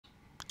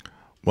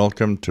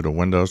Welcome to the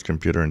Windows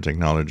Computer and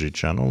Technology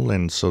channel.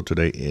 And so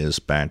today is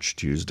Patch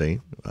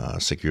Tuesday,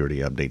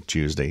 Security Update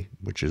Tuesday,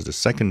 which is the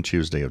second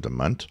Tuesday of the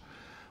month.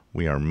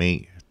 We are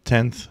May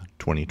 10th,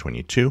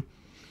 2022.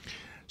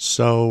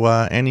 So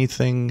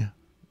anything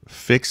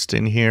fixed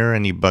in here,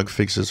 any bug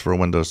fixes for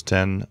Windows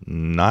 10?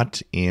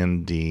 Not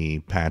in the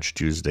Patch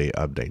Tuesday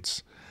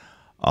updates.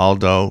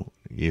 Although,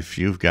 if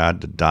you've got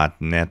the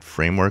 .NET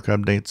framework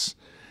updates,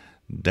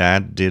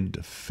 that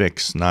did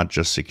fix not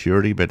just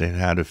security, but it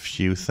had a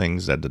few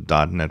things that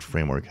the .NET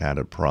framework had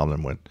a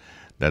problem with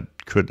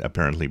that could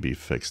apparently be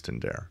fixed in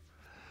there.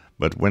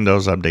 But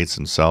Windows updates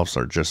themselves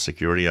are just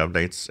security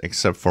updates,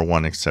 except for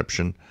one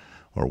exception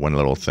or one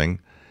little thing.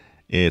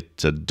 It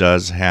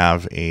does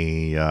have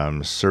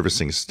a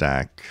servicing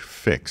stack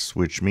fix,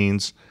 which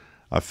means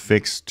a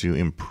fix to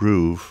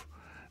improve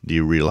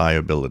the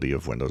reliability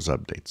of Windows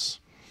updates.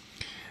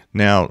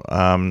 Now,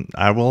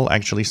 I will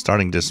actually,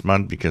 starting this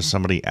month, because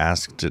somebody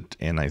asked it,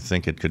 and I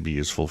think it could be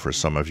useful for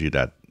some of you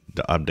that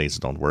the updates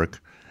don't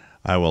work,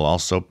 I will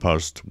also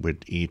post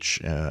with each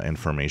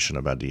information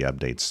about the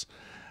updates,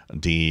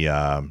 the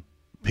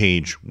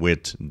page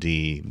with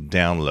the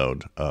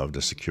download of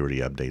the security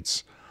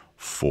updates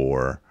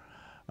for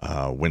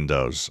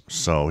Windows.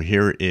 So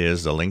here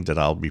is the link that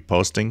I'll be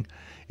posting.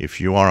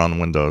 If you are on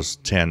Windows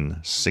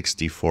 10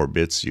 64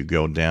 bits, you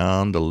go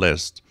down the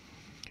list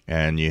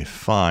and you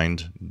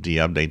find the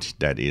update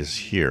that is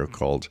here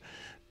called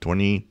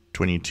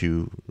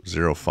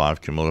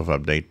 2022-05 Cumulative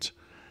Update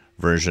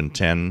version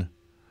 10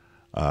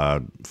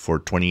 for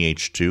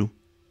 20H2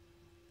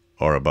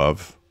 or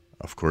above,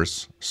 of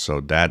course. So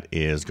that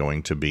is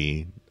going to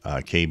be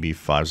KB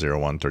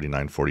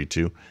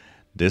 5013942.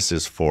 This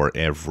is for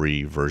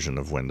every version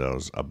of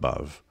Windows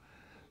above.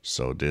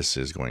 So this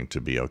is going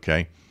to be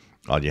okay.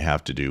 All you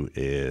have to do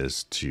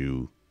is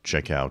to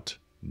check out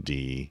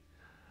the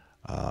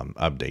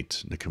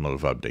update, the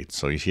cumulative update.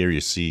 So here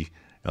you see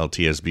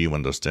LTSB,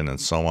 Windows 10, and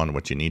so on.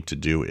 What you need to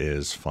do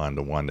is find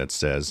the one that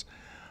says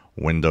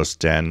Windows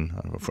 10.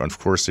 Of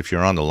course, if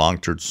you're on the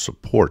long-term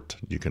support,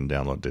 you can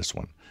download this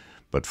one.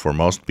 But for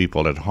most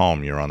people at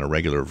home, you're on a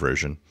regular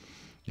version.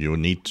 You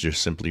need to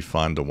simply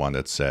find the one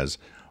that says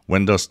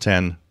Windows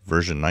 10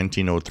 version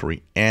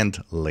 1903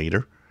 and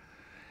later.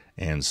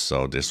 And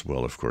so this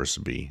will, of course,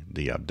 be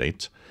the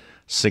update.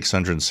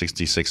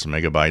 666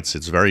 megabytes.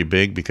 It's very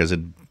big because it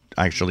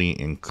actually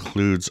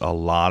includes a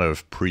lot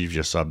of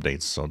previous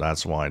updates, so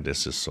that's why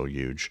this is so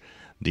huge.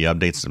 The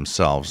updates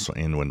themselves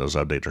in Windows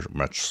Update are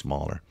much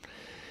smaller,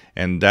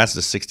 and that's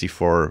the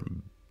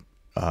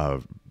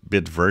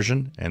 64-bit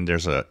version, and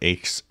there's a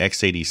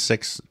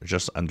x86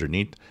 just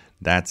underneath.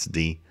 That's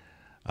the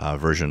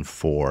version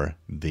for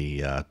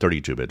the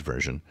 32-bit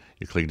version.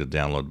 You click the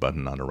download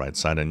button on the right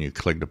side and you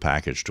click the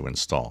package to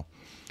install.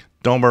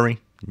 Don't worry,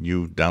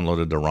 you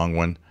downloaded the wrong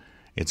one.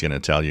 It's going to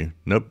tell you,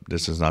 nope,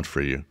 this is not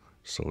for you.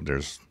 So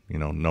there's,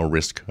 no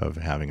risk of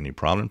having any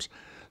problems.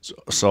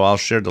 So I'll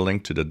share the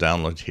link to the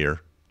download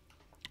here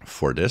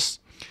for this.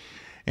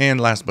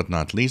 And last but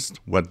not least,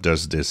 what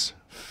does this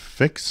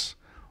fix?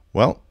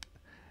 Well,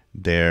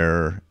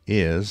 there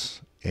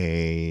is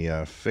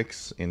a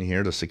fix in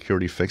here. The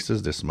security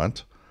fixes this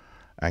month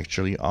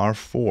actually are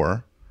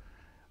for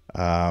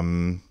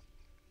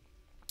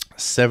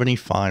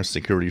 75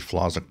 security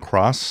flaws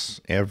across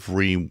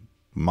every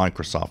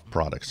Microsoft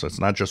product. So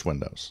it's not just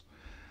Windows.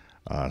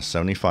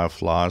 75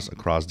 flaws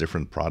across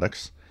different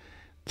products,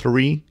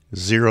 3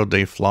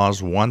 zero-day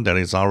flaws, 1 that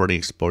is already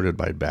exploited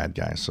by bad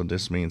guys. So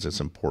this means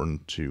it's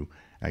important to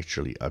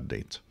actually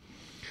update.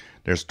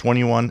 There's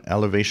 21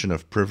 elevation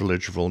of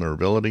privilege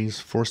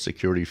vulnerabilities, 4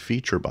 security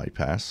feature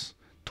bypass,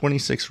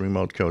 26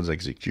 remote codes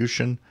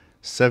execution,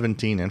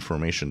 17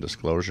 information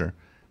disclosure,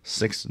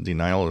 6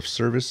 denial of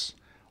service,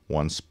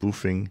 1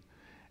 spoofing,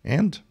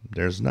 and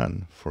there's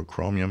none for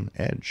Chromium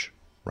Edge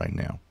right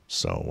now.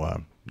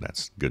 So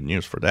that's good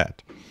news for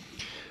that.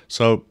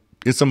 So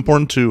it's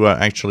important to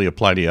actually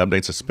apply the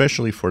updates,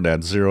 especially for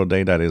that 0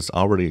 day that is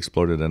already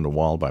exploited in the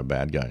wild by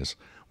bad guys,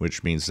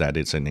 which means that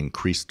it's an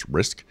increased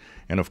risk.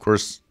 And of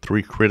course,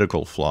 3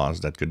 critical flaws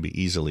that could be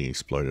easily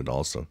exploited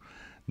also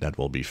that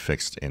will be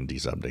fixed in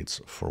these updates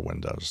for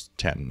Windows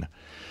 10.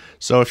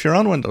 So if you're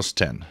on Windows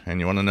 10 and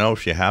you want to know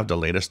if you have the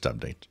latest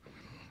update,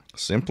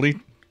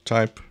 simply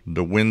type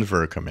the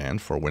winver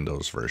command for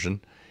Windows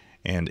version,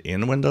 and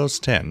in Windows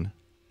 10,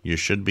 you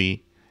should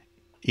be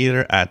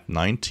either at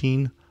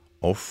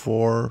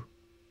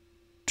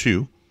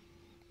 1904.2,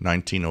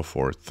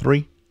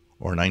 1904.3,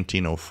 or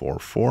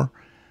 1904.4,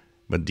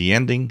 but the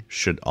ending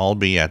should all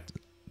be at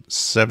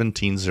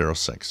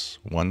 1706,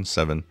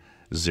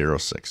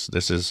 1706.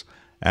 This is,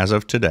 as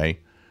of today,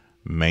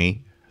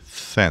 May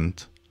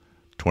 10th,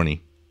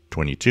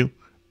 2022,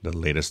 the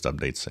latest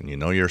updates, and you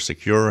know you're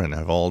secure and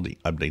have all the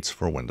updates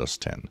for Windows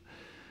 10.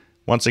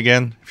 Once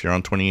again, if you're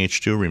on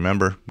 20H2,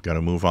 remember, got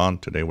to move on.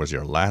 Today was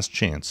your last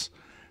chance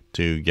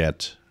to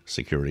get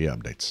security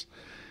updates.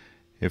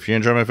 If you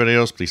enjoy my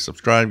videos, please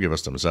subscribe, give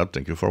us a thumbs up.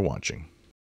 Thank you for watching.